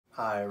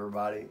Hi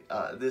everybody,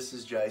 this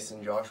is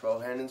Jason, Joshua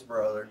Bohannon's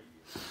brother.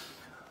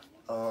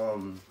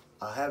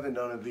 I haven't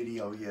done a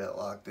video yet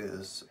like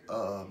this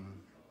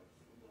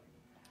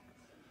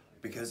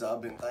because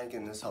I've been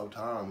thinking this whole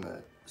time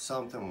that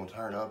something will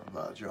turn up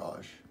about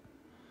Josh.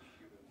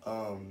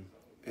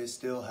 It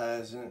still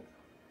hasn't.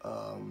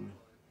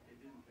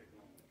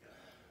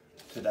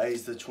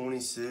 Today's the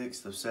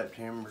 26th of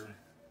September.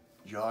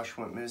 Josh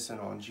went missing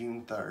on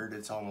June 3rd.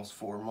 It's almost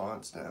 4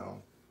 months now.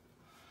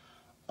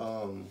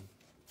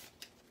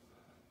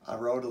 I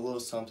wrote a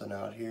little something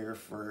out here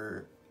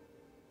for,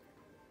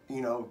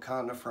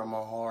 kind of from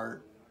my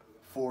heart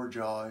for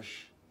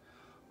Josh.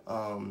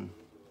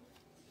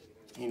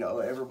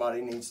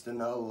 Everybody needs to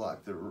know,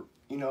 like, the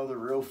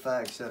real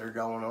facts that are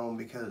going on,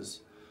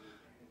 because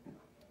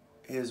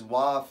his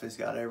wife has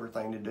got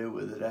everything to do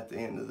with it at the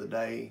end of the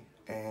day,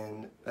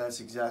 and that's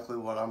exactly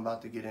what I'm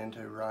about to get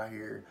into right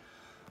here.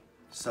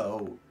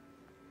 So,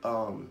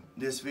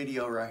 this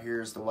video right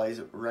here is to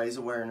raise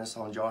awareness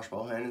on Josh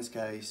Bohannon's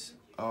case.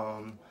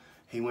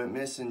 He went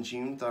missing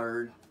June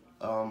 3rd.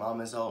 I'm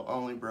his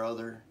only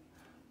brother.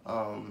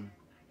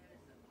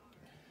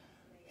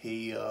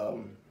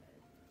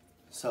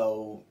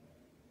 So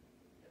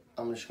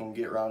I'm just gonna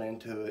get right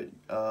into it.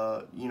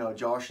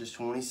 Josh is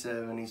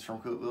 27. He's from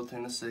Cookeville,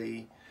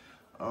 Tennessee.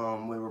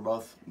 We were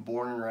both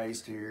born and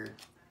raised here.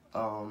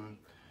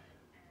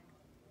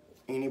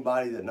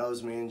 Anybody that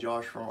knows me and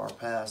Josh from our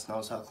past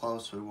knows how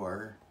close we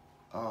were.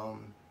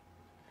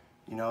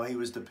 He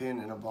was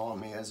dependent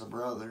upon me as a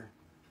brother,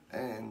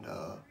 and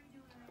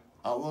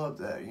I love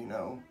that,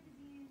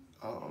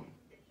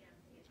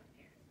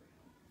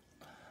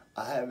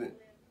 I haven't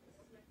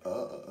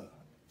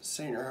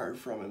seen or heard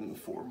from him in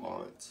 4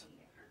 months,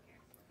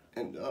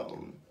 and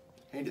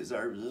he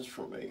deserves this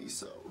from me.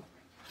 So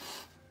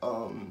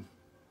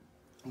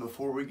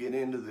before we get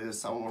into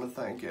this, I want to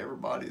thank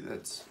everybody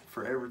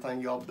for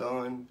everything y'all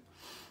done,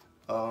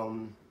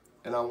 and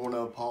I want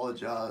to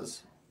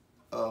apologize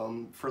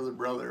for the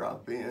brother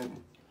I've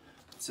been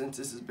since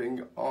this has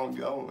been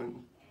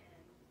ongoing.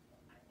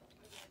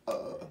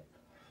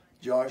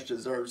 Josh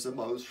deserves the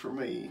most for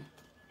me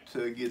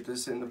to get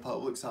this in the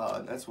public's eye,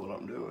 and that's what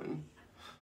I'm doing.